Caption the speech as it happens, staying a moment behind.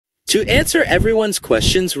To answer everyone's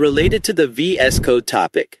questions related to the VS Code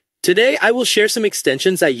topic, today I will share some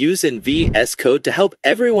extensions I use in VS Code to help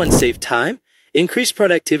everyone save time, increase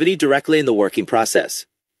productivity directly in the working process.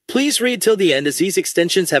 Please read till the end as these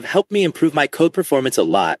extensions have helped me improve my code performance a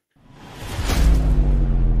lot.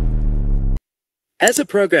 As a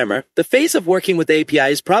programmer, the phase of working with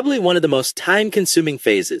API is probably one of the most time-consuming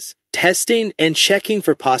phases, testing and checking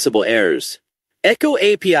for possible errors. Echo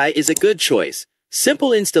API is a good choice.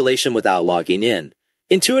 Simple installation without logging in.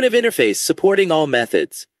 Intuitive interface supporting all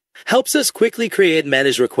methods. Helps us quickly create and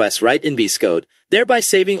manage requests right in VS Code, thereby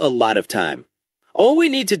saving a lot of time. All we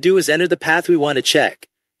need to do is enter the path we want to check,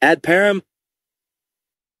 add param,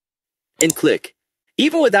 and click.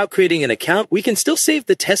 Even without creating an account, we can still save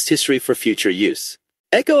the test history for future use.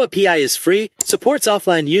 Echo API is free, supports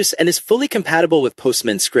offline use, and is fully compatible with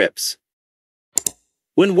Postman scripts.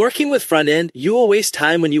 When working with front-end, you will waste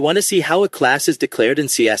time when you want to see how a class is declared in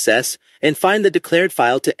CSS and find the declared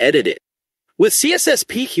file to edit it. With CSS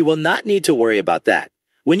Peak, you will not need to worry about that.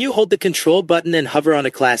 When you hold the Control button and hover on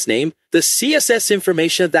a class name, the CSS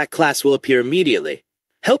information of that class will appear immediately,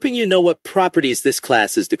 helping you know what properties this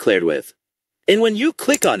class is declared with. And when you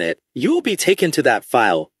click on it, you will be taken to that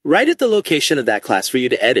file, right at the location of that class for you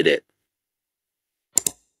to edit it.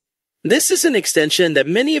 This is an extension that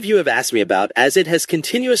many of you have asked me about as it has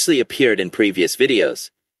continuously appeared in previous videos.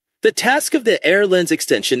 The task of the AirLens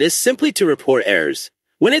extension is simply to report errors.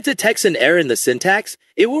 When it detects an error in the syntax,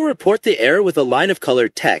 it will report the error with a line of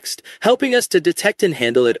colored text, helping us to detect and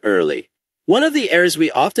handle it early. One of the errors we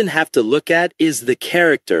often have to look at is the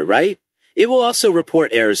character, right? It will also report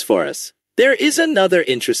errors for us. There is another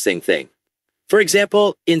interesting thing. For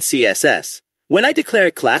example, in CSS, when I declare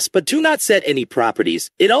a class but do not set any properties,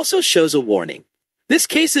 it also shows a warning. This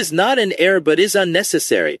case is not an error but is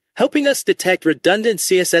unnecessary, helping us detect redundant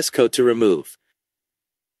CSS code to remove.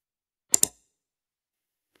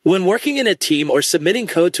 When working in a team or submitting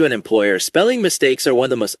code to an employer, spelling mistakes are one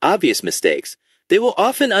of the most obvious mistakes. They will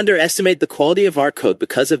often underestimate the quality of our code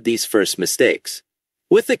because of these first mistakes.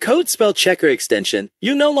 With the Code Spell Checker extension,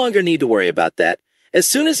 you no longer need to worry about that. As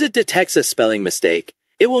soon as it detects a spelling mistake,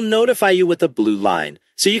 it will notify you with a blue line,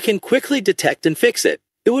 so you can quickly detect and fix it.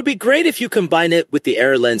 It would be great if you combine it with the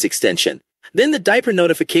AirLens extension. Then the diaper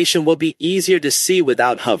notification will be easier to see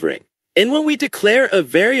without hovering. And when we declare a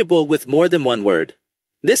variable with more than one word,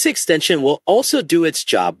 this extension will also do its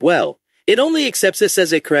job well. It only accepts this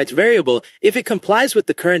as a correct variable if it complies with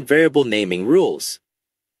the current variable naming rules.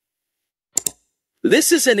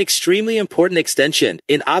 This is an extremely important extension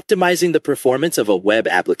in optimizing the performance of a web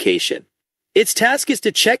application. Its task is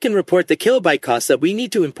to check and report the kilobyte cost that we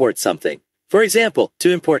need to import something. For example,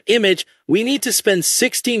 to import image, we need to spend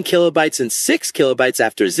 16 kilobytes and 6 kilobytes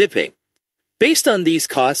after zipping. Based on these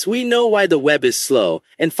costs, we know why the web is slow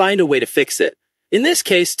and find a way to fix it. In this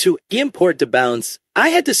case, to import the bounds, I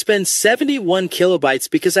had to spend 71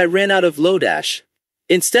 kilobytes because I ran out of Lodash.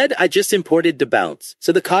 Instead, I just imported the bounds,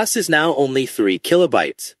 so the cost is now only 3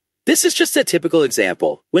 kilobytes. This is just a typical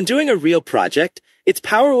example. When doing a real project, its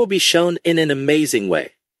power will be shown in an amazing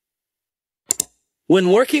way.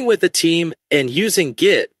 When working with a team and using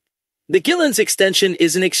Git, the AirLens extension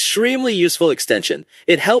is an extremely useful extension.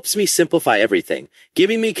 It helps me simplify everything,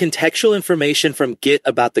 giving me contextual information from Git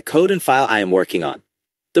about the code and file I am working on.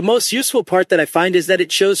 The most useful part that I find is that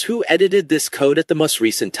it shows who edited this code at the most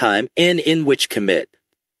recent time and in which commit.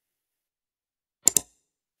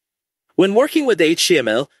 When working with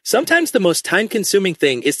HTML, sometimes the most time-consuming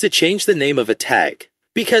thing is to change the name of a tag.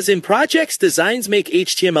 Because in projects, designs make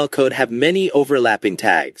HTML code have many overlapping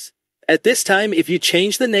tags. At this time, if you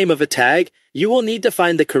change the name of a tag, you will need to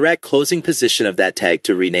find the correct closing position of that tag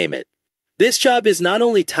to rename it. This job is not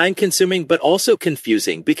only time-consuming but also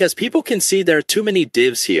confusing because people can see there are too many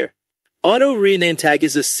divs here. AutoRename tag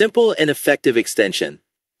is a simple and effective extension.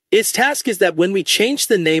 Its task is that when we change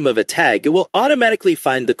the name of a tag, it will automatically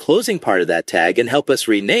find the closing part of that tag and help us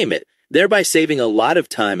rename it, thereby saving a lot of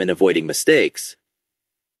time and avoiding mistakes.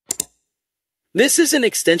 This is an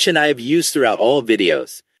extension I have used throughout all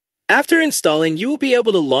videos. After installing, you will be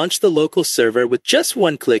able to launch the local server with just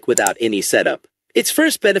one click without any setup. Its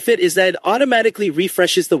first benefit is that it automatically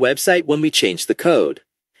refreshes the website when we change the code.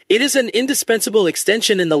 It is an indispensable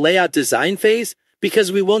extension in the layout design phase,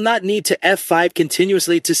 because we will not need to F5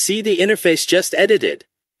 continuously to see the interface just edited.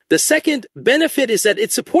 The second benefit is that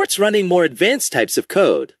it supports running more advanced types of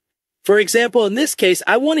code. For example, in this case,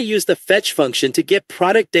 I want to use the fetch function to get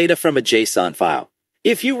product data from a JSON file.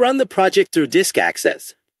 If you run the project through disk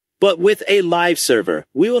access, but with a live server,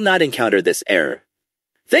 we will not encounter this error,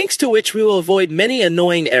 thanks to which we will avoid many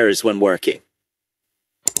annoying errors when working.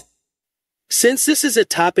 Since this is a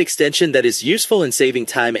top extension that is useful in saving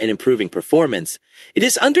time and improving performance, it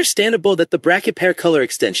is understandable that the bracket pair color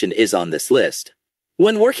extension is on this list.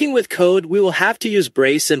 When working with code, we will have to use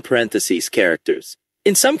brace and parentheses characters.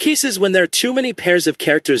 In some cases, when there are too many pairs of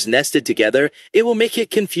characters nested together, it will make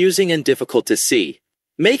it confusing and difficult to see,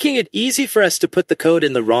 making it easy for us to put the code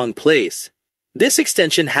in the wrong place. This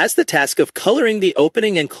extension has the task of coloring the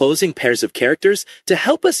opening and closing pairs of characters to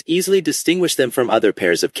help us easily distinguish them from other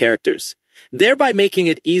pairs of characters, thereby making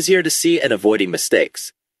it easier to see and avoiding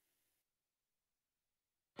mistakes.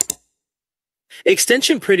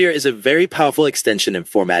 Extension Preter is a very powerful extension in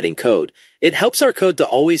formatting code. It helps our code to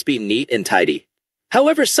always be neat and tidy.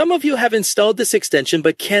 However, some of you have installed this extension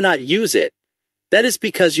but cannot use it. That is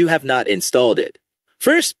because you have not installed it.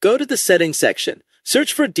 First, go to the Settings section.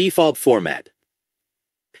 Search for Default Format.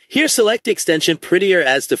 Here, select extension Preter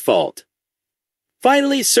as default.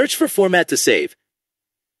 Finally, search for Format to save.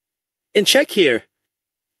 And check here.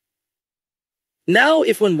 Now,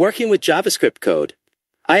 if when working with JavaScript code,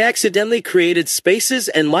 I accidentally created spaces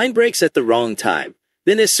and line breaks at the wrong time,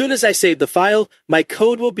 then as soon as I save the file, my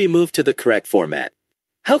code will be moved to the correct format.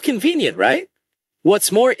 How convenient, right?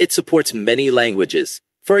 What's more, it supports many languages.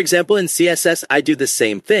 For example, in CSS, I do the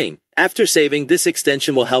same thing. After saving, this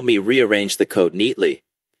extension will help me rearrange the code neatly.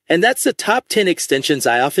 And that's the top 10 extensions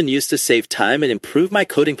I often use to save time and improve my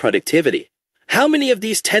coding productivity. How many of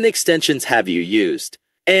these 10 extensions have you used?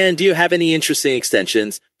 And do you have any interesting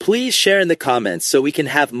extensions? Please share in the comments so we can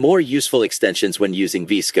have more useful extensions when using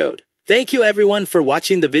VS Code. Thank you everyone for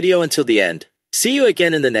watching the video until the end. See you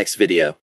again in the next video.